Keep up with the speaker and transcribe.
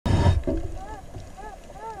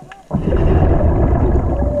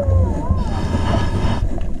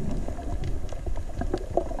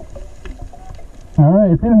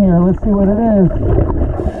Alright, it's in here. Let's see what it is.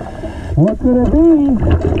 What could it be?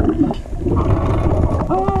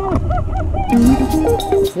 Oh!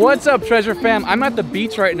 What's up, Treasure Fam? I'm at the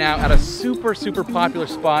beach right now at a super popular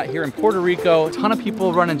spot here in Puerto Rico. A ton of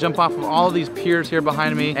people run and jump off of all of these piers here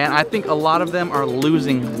behind me, and I think a lot of them are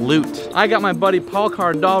losing loot. I got my buddy Paul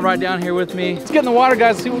Cardall right down here with me. Let's get in the water,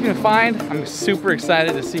 guys, see what we can find. I'm super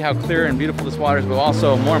excited to see how clear and beautiful this water is, but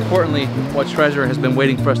also, more importantly, what treasure has been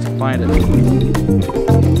waiting for us to find it.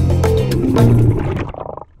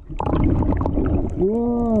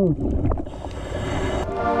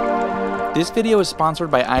 This video is sponsored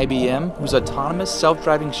by IBM, whose autonomous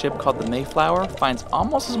self-driving ship called the Mayflower finds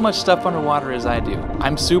almost as much stuff underwater as I do.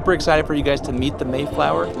 I'm super excited for you guys to meet the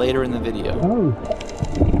Mayflower later in the video. Oh,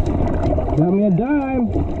 got me a dime.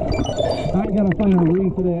 I gotta find a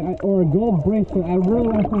ring today, or a gold bracelet. I really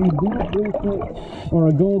want to find a gold bracelet or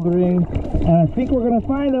a gold ring, and I think we're gonna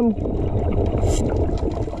find them.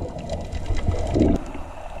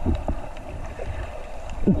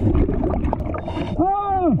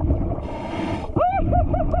 Oh!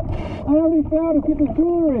 I already found a piece of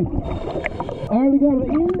jewelry. I already got an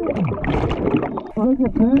earring. Look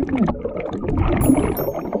at that.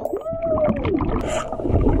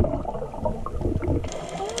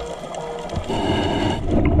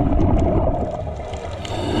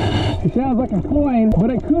 It sounds like a coin, but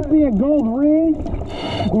it could be a gold ring,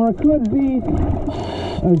 or it could be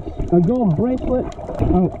a gold bracelet.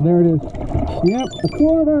 Oh, there it is. Yep, a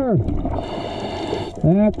quarter.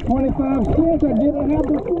 That's 25 cents I didn't have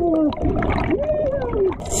before.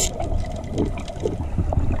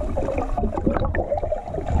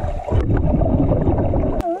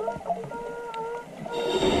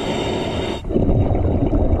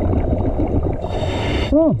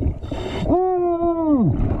 Woo! Oh! Oh!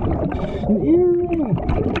 An earring!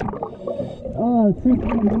 Oh, it's too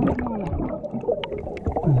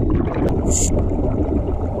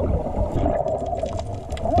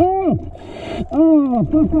Oh, I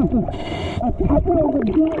thought that was a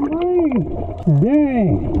gold ring. Dang,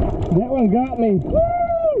 that one got me. Woo!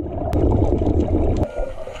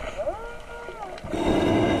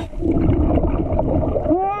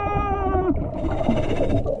 Ah!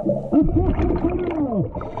 Oh,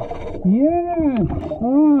 yes.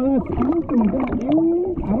 Oh, that's awesome. That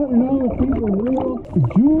earring, I don't know if these are real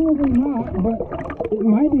jewels or not, but it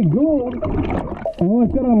might be gold. Oh,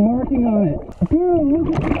 it's got a marking on it. Dude, look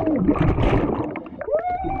at that.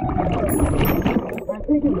 I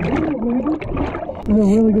think it's gold, man. This is a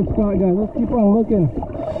really good spot, guys. Let's keep on looking.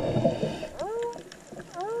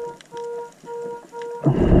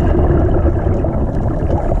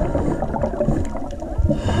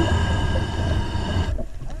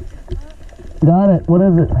 Got it. What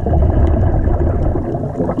is it?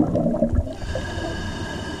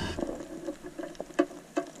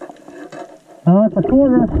 Oh, it's a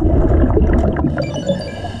quarter.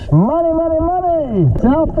 Money, money, money!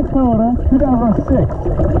 South Dakota, 2006.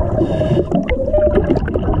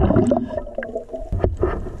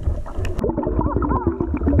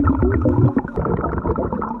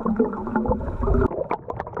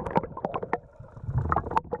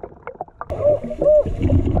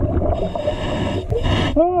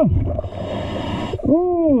 Oh!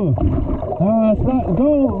 Ooh! It's not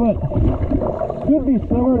gold, but could be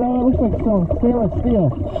silver. No, it looks like some stainless steel.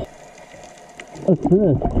 What's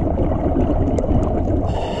this?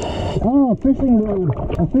 Oh, a fishing rod.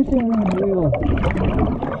 A fishing rod reel.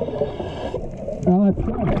 Oh, it's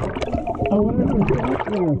good. I wonder if it's out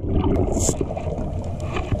there.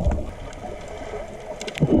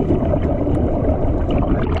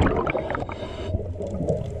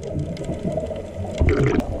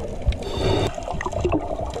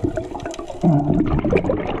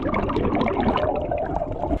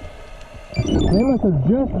 They must have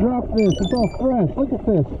just dropped this. It's all fresh. Look at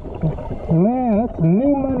this. Man, that's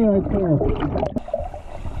new money right there.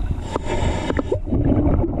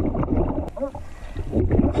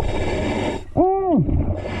 Oh!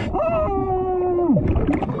 Oh!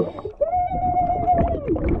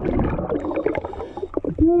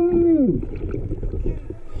 Dude!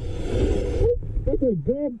 That's a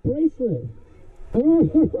gold bracelet. Oh!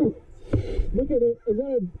 Look at it.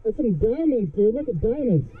 That's some diamonds, dude. Look at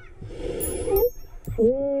diamonds.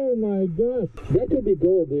 Oh my gosh. That could be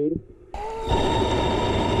gold, dude.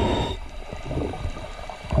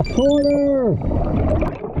 A quarter!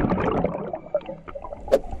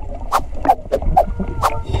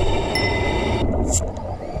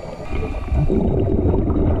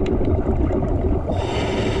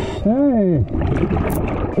 Hey!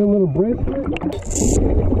 A little bracelet.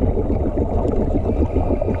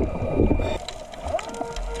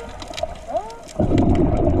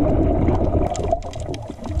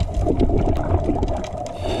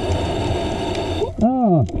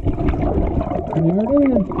 Oh, there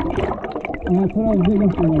it is. That's what I was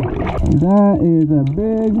digging for. That is a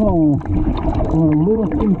big hole for a little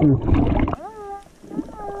sinker.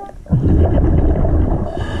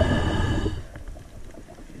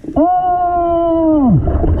 Oh!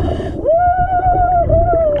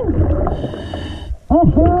 Oh,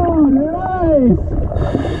 nice!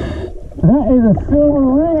 That is a silver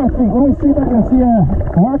ring, I think. Let me see if I can see a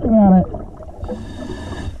marking on it.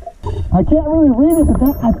 I can't really read it,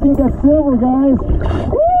 but I think that's silver, guys.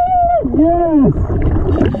 Woo! Yes!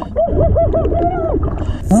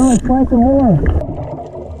 Oh, let's try some more.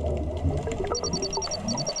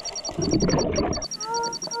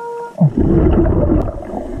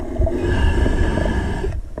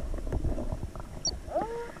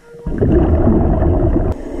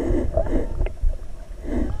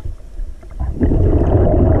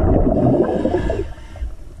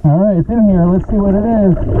 Alright, it's in here. Let's see what it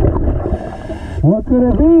is. What could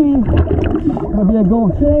it be? Could it be a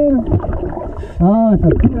gold chain? Oh, it's a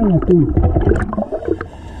penny, I think.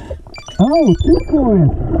 Oh, 2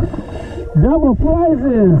 coins! Double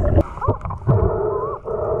prizes!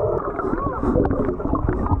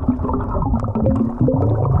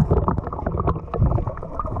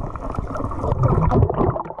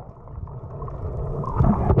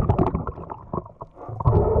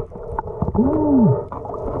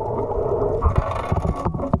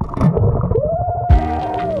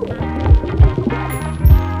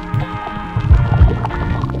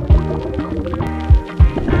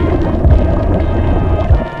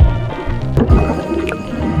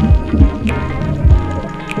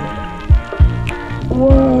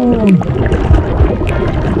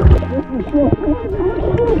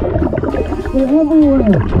 They're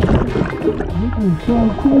everywhere. This is so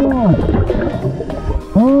cool.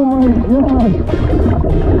 Oh my god.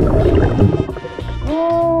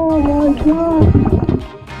 Oh my god.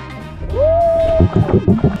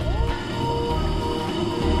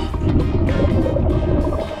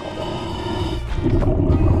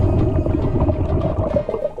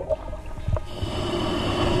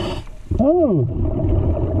 Oh.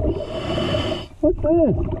 What's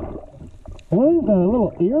this? What is that, a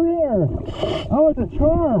little earring? Oh, it's a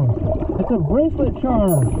charm. It's a bracelet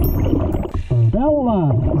charm.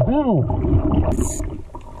 Bell.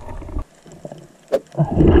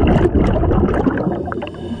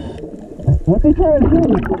 What's he trying to do?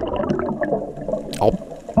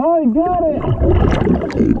 Oh, he got it.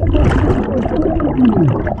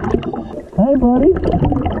 Hey, buddy.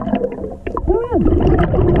 Come here.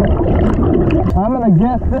 I'm gonna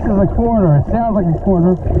guess this is a quarter. It sounds like a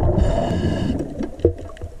quarter.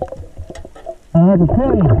 That's a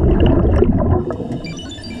penny.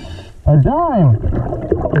 A dime.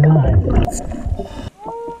 Nice.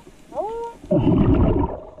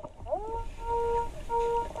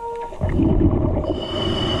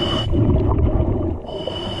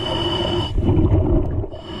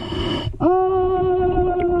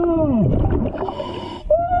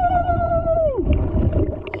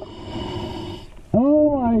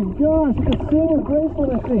 Gosh, it's a silver bracelet,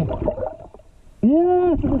 I think.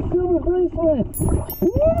 Yes, it's a silver bracelet.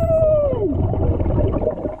 Woo!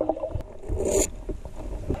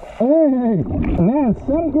 Hey, man,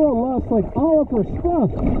 some girl lost like all of her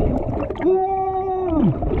stuff. Oh!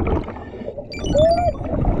 What?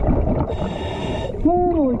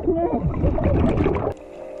 Holy crap!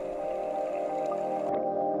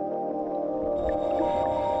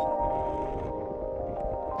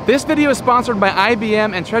 This video is sponsored by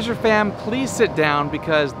IBM, and Treasure Fam, please sit down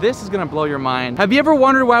because this is gonna blow your mind. Have you ever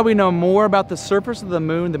wondered why we know more about the surface of the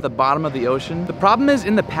moon than the bottom of the ocean? The problem is,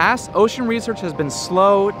 in the past, ocean research has been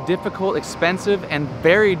slow, difficult, expensive, and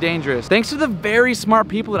very dangerous. Thanks to the very smart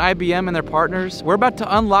people at IBM and their partners, we're about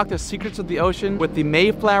to unlock the secrets of the ocean with the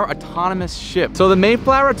Mayflower autonomous ship. So the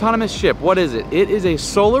Mayflower autonomous ship, what is it? It is a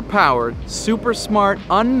solar-powered, super smart,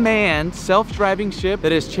 unmanned, self-driving ship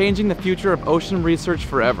that is changing the future of ocean research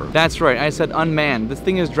forever. That's right, I said unmanned. This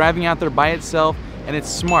thing is driving out there by itself, and it's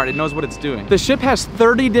smart, it knows what it's doing. The ship has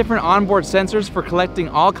 30 different onboard sensors for collecting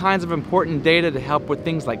all kinds of important data to help with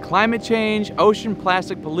things like climate change, ocean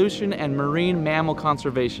plastic pollution, and marine mammal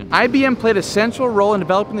conservation. IBM played a central role in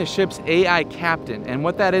developing the ship's AI captain, and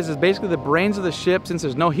what that is basically the brains of the ship. Since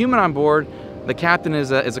there's no human on board, the captain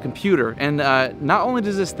is a computer, and not only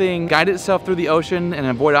does this thing guide itself through the ocean and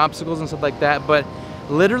avoid obstacles and stuff like that, but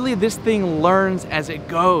literally this thing learns as it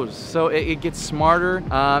goes. So it gets smarter,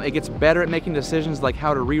 it gets better at making decisions like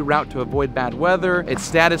how to reroute to avoid bad weather, its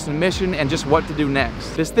status and mission, and just what to do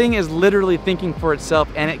next. This thing is literally thinking for itself,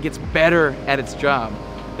 and it gets better at its job.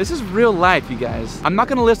 This is real life, you guys. I'm not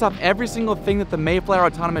gonna list off every single thing that the Mayflower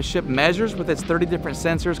autonomous ship measures with its 30 different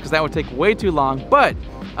sensors because that would take way too long, but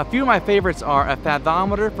a few of my favorites are a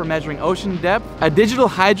fathometer for measuring ocean depth, a digital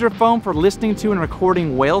hydrophone for listening to and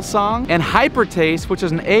recording whale song, and Hypertaste, which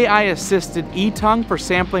is an AI-assisted e-tongue for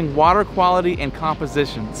sampling water quality and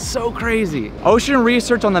composition. So crazy. Ocean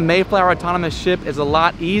research on the Mayflower autonomous ship is a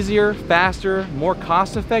lot easier, faster, more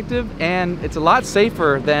cost-effective, and it's a lot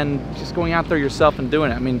safer than just going out there yourself and doing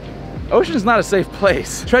it. I mean, ocean is not a safe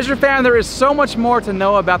place. Treasure fam, there is so much more to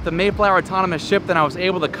know about the Mayflower autonomous ship than I was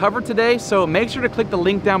able to cover today, so make sure to click the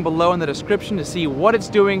link down below in the description to see what it's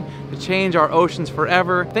doing to change our oceans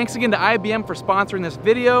forever. Thanks again to IBM for sponsoring this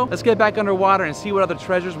video. Let's get back underwater and see what other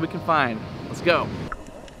treasures we can find. Let's go.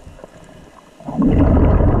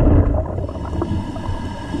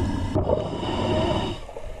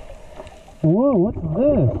 Whoa, what's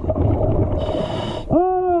this?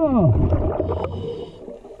 Oh!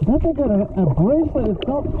 That's like a bracelet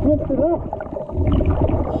itself twisted up.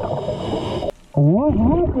 What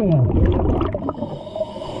happened?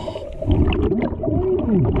 That's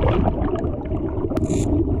crazy.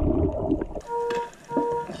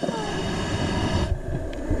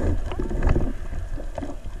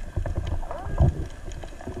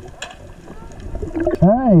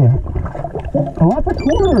 Hey, lots of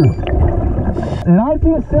quarters.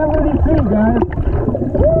 1972, guys.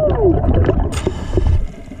 Woo!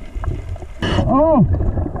 Oh,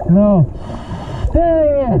 no.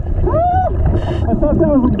 Dang it. Ah! I thought that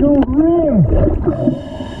was a gold ring.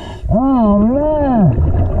 Oh, man.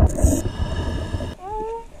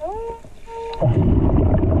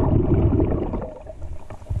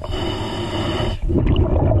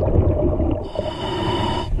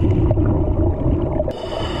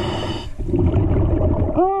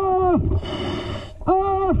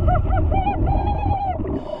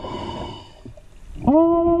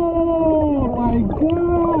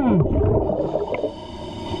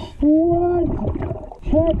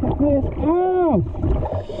 Check this out!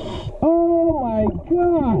 Oh my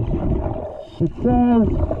gosh! It says,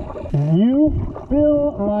 "You fill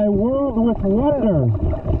my world with wonder."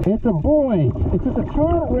 It's a boy. It's just a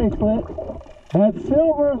charm bracelet. That's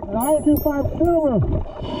silver, 925 silver.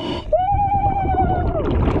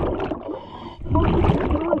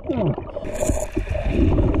 Awesome!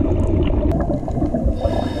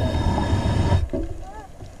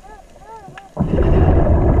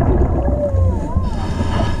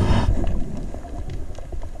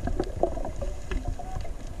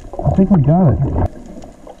 I think we got it.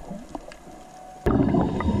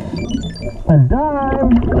 A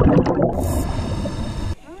dime!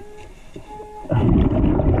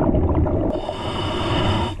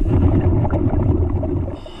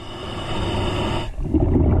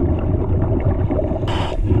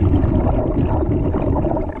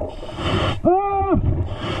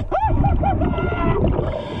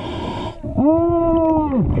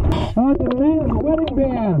 Oh, it's a man's wedding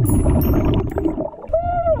band.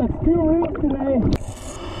 That's 2 rings today.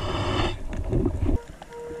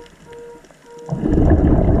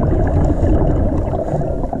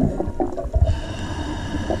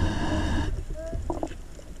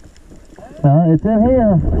 Alright, it's in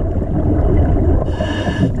here.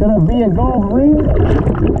 It's gonna be a gold ring,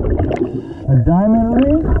 a diamond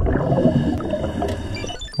ring.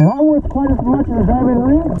 Not worth quite as much as a diamond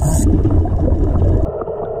ring.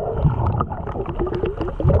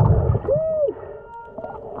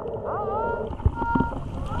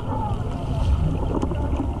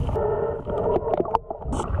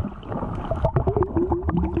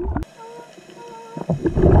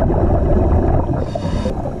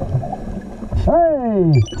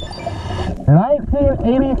 Hey!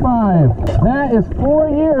 1985. That is 4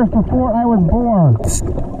 years before I was born.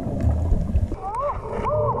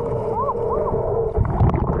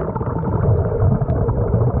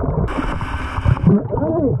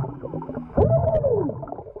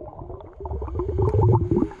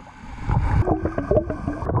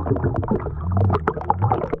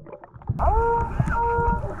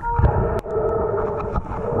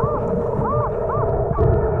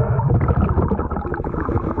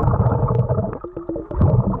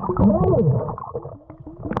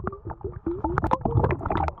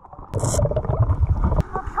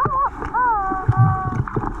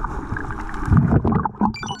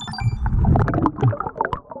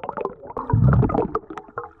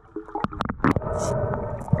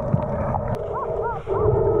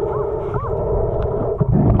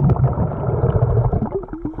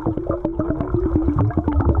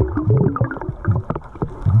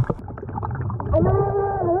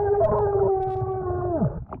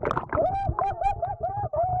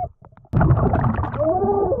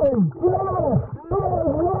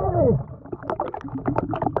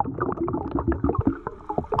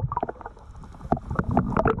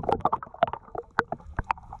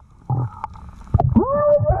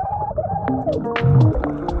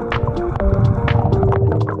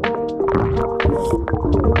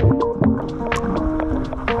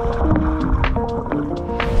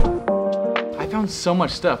 so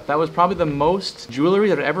much stuff. That was probably the most jewelry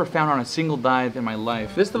that I've ever found on a single dive in my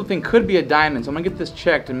life. This little thing could be a diamond, so I'm gonna get this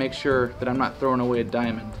checked and make sure that I'm not throwing away a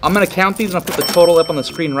diamond. I'm gonna count these and I'll put the total up on the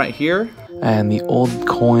screen right here. And the Old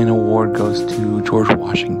Coin Award goes to George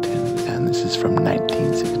Washington, and this is from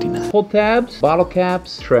 1969. Pull tabs, bottle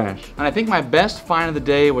caps, trash. And I think my best find of the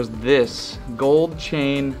day was this gold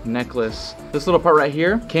chain necklace. This little part right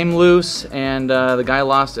here came loose, and the guy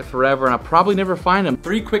lost it forever, and I'll probably never find him.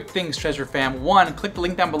 3 quick things, Treasure Fam. 1, click the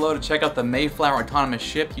link down below to check out the Mayflower autonomous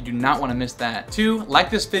ship. You do not want to miss that. 2, like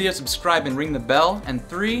this video, subscribe, and ring the bell. And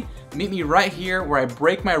 3, meet me right here where I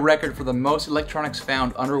break my record for the most electronics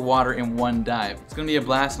found underwater in one dive. It's gonna be a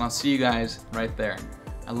blast, and I'll see you guys right there.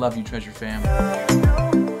 I love you, Treasure Fam.